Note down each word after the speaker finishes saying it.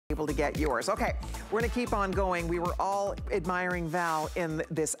able to get yours. Okay, we're gonna keep on going. We were all admiring Val in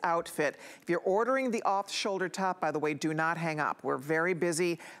this outfit. If you're ordering the off-shoulder top, by the way, do not hang up. We're very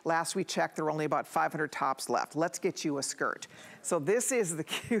busy. Last we checked, there were only about 500 tops left. Let's get you a skirt. So this is the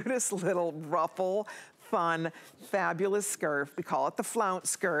cutest little ruffle, fun, fabulous skirt. We call it the flounce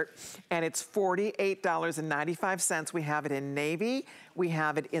skirt, and it's $48.95. We have it in navy. We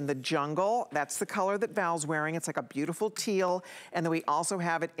have it in the jungle. That's the color that Val's wearing. It's like a beautiful teal. And then we also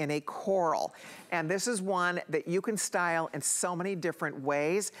have it in a coral. And this is one that you can style in so many different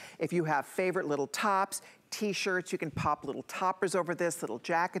ways. If you have favorite little tops, t-shirts, you can pop little toppers over this, little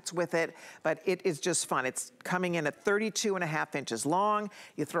jackets with it, but it is just fun. It's coming in at 32.5 inches long.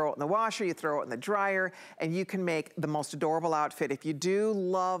 You throw it in the washer, you throw it in the dryer, and you can make the most adorable outfit. If you do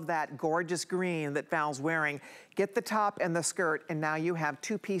love that gorgeous green that Val's wearing, get the top and the skirt, and now you have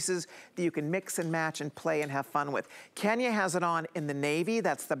two pieces that you can mix and match and play and have fun with. Kenya has it on in the navy,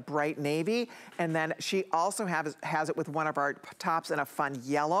 that's the bright navy, and then she also has it with one of our tops in a fun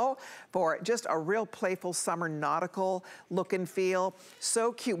yellow for just a real playful summer nautical look and feel.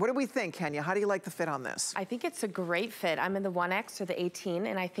 So cute. What do we think, Kenya? How do you like the fit on this? I think it's a great fit. I'm in the 1X or the 18,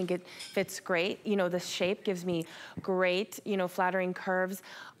 and I think it fits great. You know, the shape gives me great, you know, flattering curves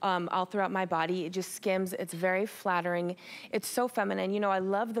all throughout my body. It just skims. It's very flattering. It's so feminine. You know, I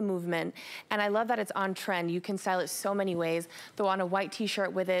love the movement, and I love that it's on trend. You can style it so many ways. Throw on a white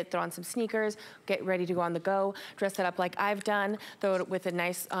t-shirt with it, throw on some sneakers, get ready to go on the go, dress it up like I've done, throw it with a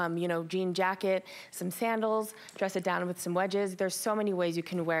nice, you know, jean jacket, some sandals, dress it down with some wedges. There's so many ways you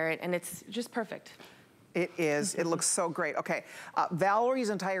can wear it, and it's just perfect. It is. It looks so great. Okay, Valerie's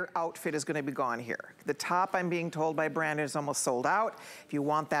entire outfit is going to be gone here. The top, I'm being told by Brandon, is almost sold out. If you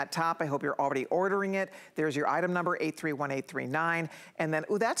want that top, I hope you're already ordering it. There's your item number, 831839. And then,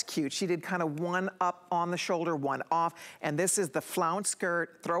 oh, that's cute. She did kind of one up on the shoulder, one off. And this is the flounce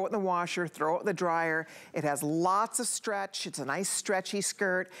skirt. Throw it in the washer, throw it in the dryer. It has lots of stretch. It's a nice stretchy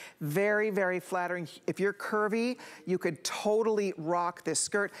skirt. Very, very flattering. If you're curvy, you could totally rock this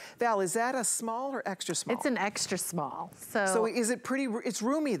skirt. Val, is that a small or extra small? It's an extra small. So is it pretty, it's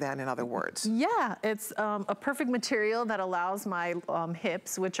roomy then, in other words? Yeah, it's a perfect material that allows my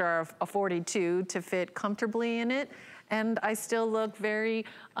hips, which are a 42, to fit comfortably in it. And I still look very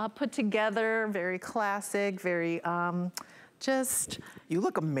put together, very classic, very just... You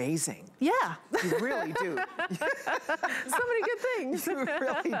look amazing. Yeah. You really do. So many good things. You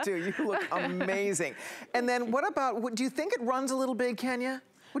really do. You look amazing. And then what about, do you think it runs a little big, Kenya?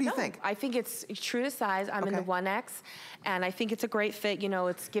 What do you think? I think it's true to size. I'm in the 1X, and I think it's a great fit. You know,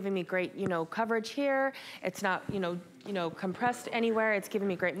 it's giving me great, you know, coverage here. It's not, you know, compressed anywhere. It's giving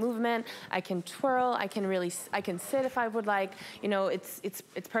me great movement. I can twirl. I can sit if I would like. You know, it's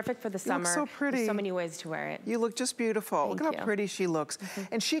perfect for the summer. You look so pretty. There's so many ways to wear it. You look just beautiful. Thank look how pretty she looks.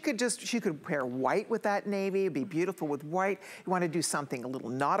 And she could pair white with that navy. It'd be beautiful with white. You want to do something a little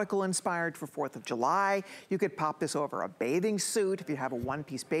nautical inspired for 4th of July. You could pop this over a bathing suit. If you have a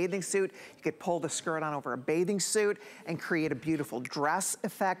one-piece bathing suit, you could pull the skirt on over a bathing suit and create a beautiful dress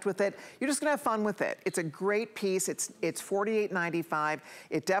effect with it. You're just gonna have fun with it. It's a great piece. It's $48.95.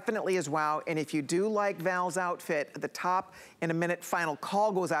 It definitely is wow. And if you do like Val's outfit, the top, in a minute, final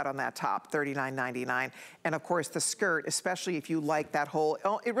call goes out on that top, $39.99. And of course the skirt, especially if you like that whole,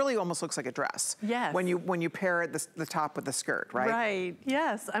 it really almost looks like a dress. Yes. When you pair the top with the skirt, right? Right,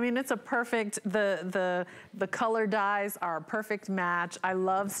 yes. I mean, it's a perfect, the color dyes are a perfect match. I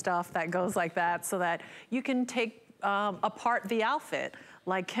love stuff that goes like that so that you can take apart the outfit.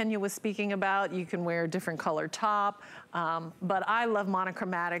 Like Kenya was speaking about, you can wear a different color top, but I love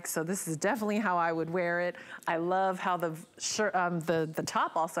monochromatic, so this is definitely how I would wear it. I love how the shirt, the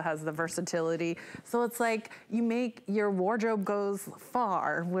top also has the versatility. So it's like you make your wardrobe goes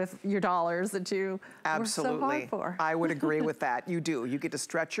far with your dollars that you work so hard for. I would agree with that. You do. You get to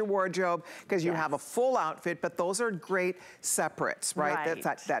stretch your wardrobe because you have a full outfit, but those are great separates, right?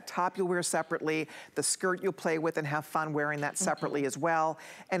 That top you'll wear separately, the skirt you'll play with and have fun wearing that separately as well.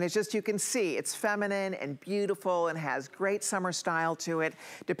 And it's just, you can see it's feminine and beautiful and has great summer style to it,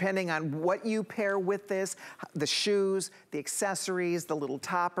 depending on what you pair with this, the shoes, the accessories, the little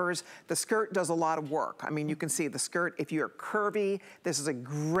toppers. The skirt does a lot of work. I mean, you can see the skirt, if you're curvy, this is a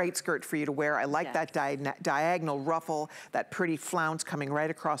great skirt for you to wear. I like that diagonal ruffle, that pretty flounce coming right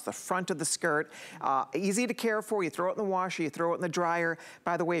across the front of the skirt. Easy to care for. You throw it in the washer, you throw it in the dryer.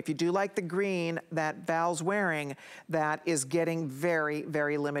 By the way, if you do like the green that Val's wearing, that is getting very,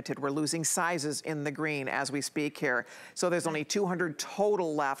 very, very limited. We're losing sizes in the green as we speak here. So there's only 200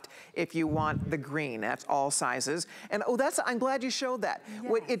 total left if you want the green. That's all sizes. And oh, I'm glad you showed that.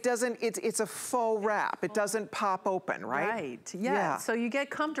 Yes. It doesn't, it's a faux wrap. It doesn't pop open, right? Right, yeah. So you get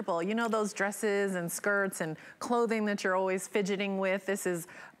comfortable. You know those dresses and skirts and clothing that you're always fidgeting with? This is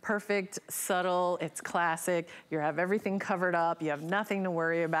perfect, subtle, it's classic. You have everything covered up, you have nothing to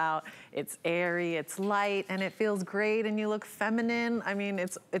worry about. It's airy, it's light, and it feels great, and you look feminine. I mean,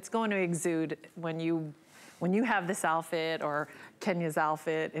 it's going to exude when you have this outfit or Kenya's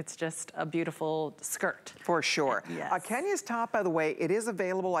outfit. It's just a beautiful skirt. For sure. Yes. Kenya's top, by the way, it is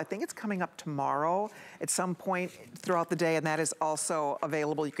available. I think it's coming up tomorrow at some point throughout the day, and that is also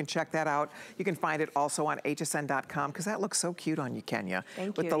available. You can check that out. You can find it also on hsn.com, because that looks so cute on you, Kenya.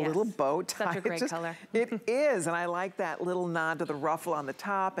 Thank with you, the yes. little bow tie. Such a great color. It is, and I like that little nod to the ruffle on the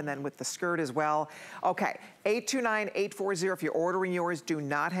top, and then with the skirt as well. Okay, 829-840. If you're ordering yours, do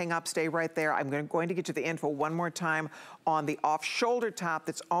not hang up. Stay right there. I'm going to get you the info one more time on the off-shoulder top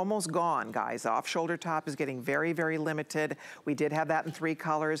that's almost gone, guys. The off-shoulder top is getting very, very limited. We did have that in 3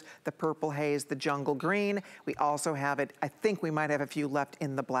 colors, the purple haze, the jungle green. We also have it, I think we might have a few left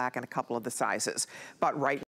in the black and a couple of the sizes. But right